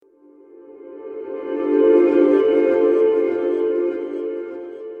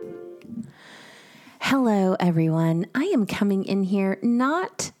everyone. I am coming in here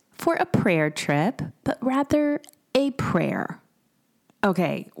not for a prayer trip, but rather a prayer.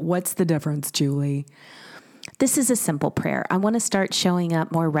 Okay, what's the difference, Julie? This is a simple prayer. I want to start showing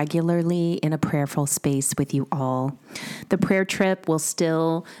up more regularly in a prayerful space with you all. The prayer trip will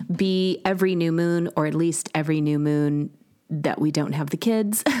still be every new moon, or at least every new moon that we don't have the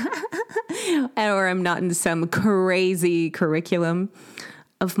kids, or I'm not in some crazy curriculum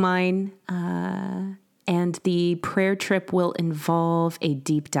of mine. And the prayer trip will involve a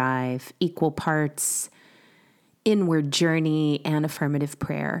deep dive, equal parts inward journey and affirmative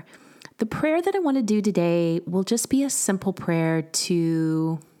prayer. The prayer that I want to do today will just be a simple prayer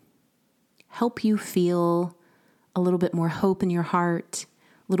to help you feel a little bit more hope in your heart,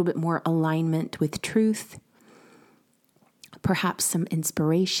 a little bit more alignment with truth, perhaps some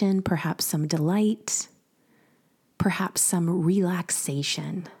inspiration, perhaps some delight, perhaps some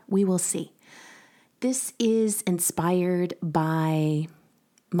relaxation. We will see. This is inspired by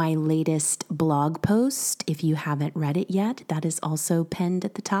my latest blog post. If you haven't read it yet, that is also pinned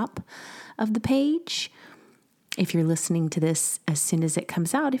at the top of the page. If you're listening to this as soon as it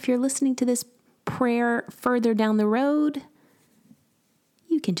comes out, if you're listening to this prayer further down the road,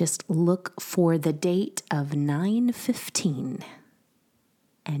 you can just look for the date of 9/15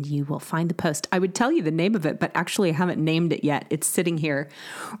 and you will find the post. I would tell you the name of it, but actually I haven't named it yet. It's sitting here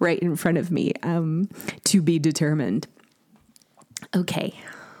right in front of me, to be determined. Okay.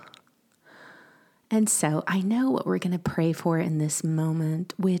 And so I know what we're going to pray for in this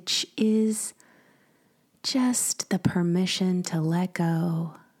moment, which is just the permission to let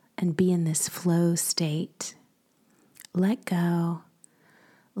go and be in this flow state. Let go,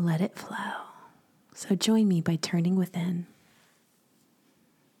 let it flow. So join me by turning within.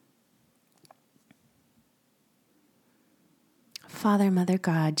 Father, Mother,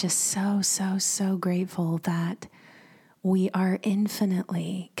 God, just so grateful that we are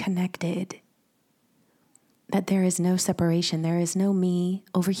infinitely connected, that there is no separation. There is no me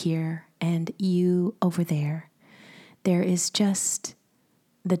over here and you over there. There is just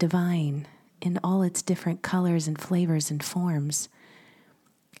the divine in all its different colors and flavors and forms.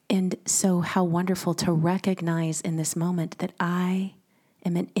 And so how wonderful to recognize in this moment that I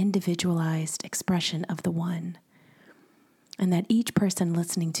am an individualized expression of the one, and that each person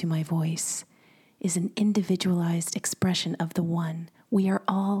listening to my voice is an individualized expression of the one. We are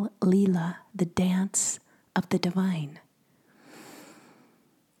all Leela, the dance of the divine.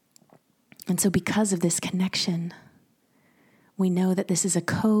 And so because of this connection, we know that this is a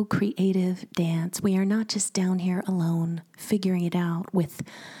co-creative dance. We are not just down here alone, figuring it out with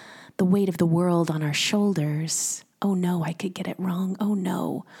the weight of the world on our shoulders. Oh no, I could get it wrong. Oh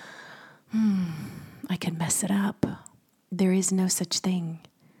no, I could mess it up. There is no such thing.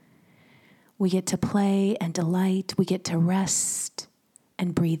 We get to play and delight. We get to rest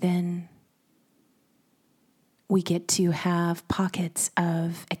and breathe in. We get to have pockets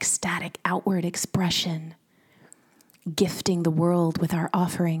of ecstatic outward expression, gifting the world with our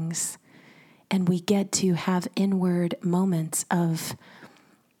offerings. And we get to have inward moments of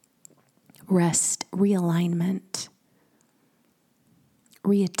rest, realignment,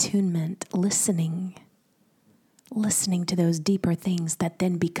 reattunement, listening to those deeper things that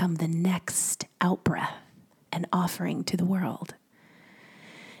then become the next outbreath and offering to the world.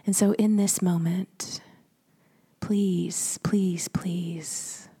 And so in this moment, please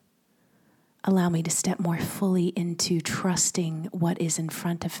allow me to step more fully into trusting what is in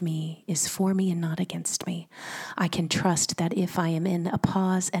front of me is for me and not against me. I can trust that if I am in a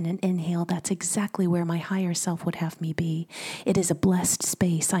pause and an inhale, that's exactly where my higher self would have me be. It is a blessed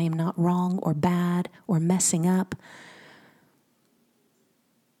space. I am not wrong or bad or messing up.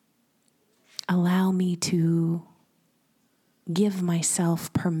 Allow me to give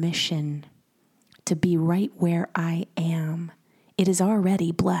myself permission to be right where I am. It is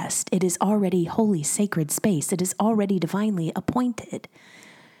already blessed. It is already holy, sacred space. It is already divinely appointed.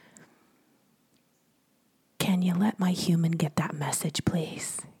 Can you let my human get that message,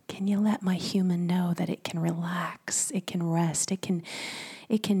 please? Can you let my human know that it can relax, it can rest, it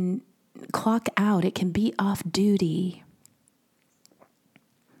can clock out, it can be off duty.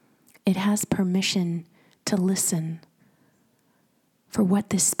 It has permission to listen for what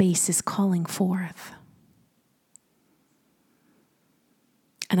this space is calling forth.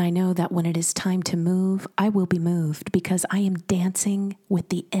 And I know that when it is time to move, I will be moved because I am dancing with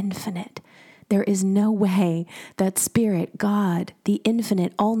the infinite. There is no way that Spirit, God, the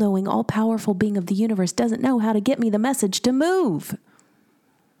infinite, all-knowing, all-powerful being of the universe doesn't know how to get me the message to move.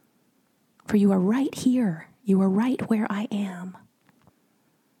 For you are right here. You are right where I am.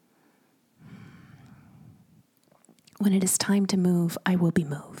 When it is time to move, I will be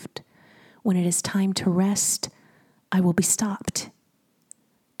moved. When it is time to rest, I will be stopped.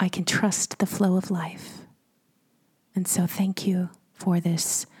 I can trust the flow of life. And so thank you for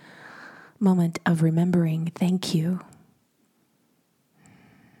this moment of remembering. Thank you.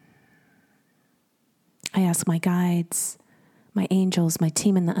 I ask my guides, my angels, my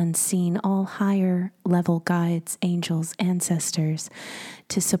team in the unseen, all higher level guides, angels, ancestors,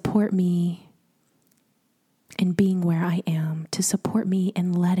 to support me in being where I am, to support me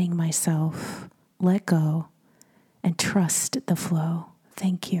in letting myself let go and trust the flow.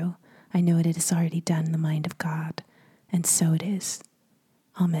 Thank you. I know it is already done in the mind of God, and so it is.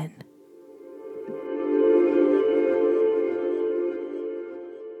 Amen.